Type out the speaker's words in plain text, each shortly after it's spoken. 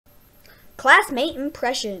Classmate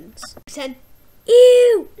impressions. Said,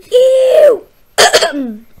 ew, ew,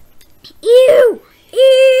 ew,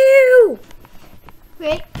 ew.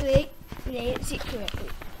 wait, see correctly.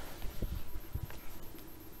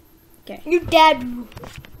 Okay. Your dad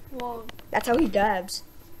wrong. That's how he dabs.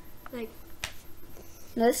 Like,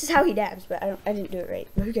 No, this is how he dabs, but I didn't do it right.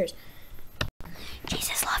 But who cares?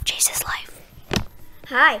 Jesus love, Jesus life.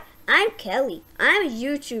 Hi, I'm Kelly. I'm a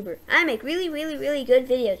YouTuber. I make really, really, really good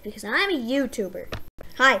videos because I'm a YouTuber.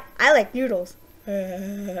 Hi, I like noodles.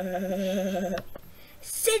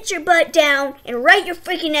 Sit your butt down and write your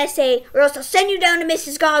freaking essay, or else I'll send you down to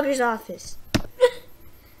Mrs. Gogger's office.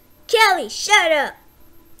 Kelly, shut up.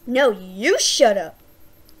 No, you shut up.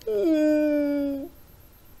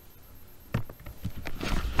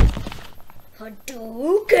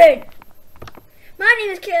 Hadouken! My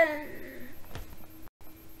name is Kelly.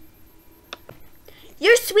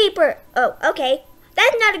 You're sweeper. Oh, okay.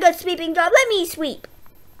 That's not a good sweeping job. Let me sweep.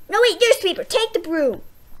 No, wait, you're sweeper. Take the broom.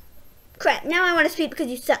 Crap, now I want to sweep because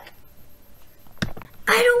you suck.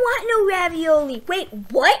 I don't want no ravioli. Wait,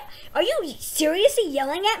 what? Are you seriously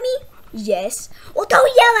yelling at me? Yes. Well,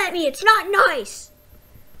 don't yell at me. It's not nice.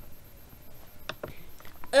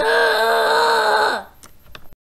 Ugh.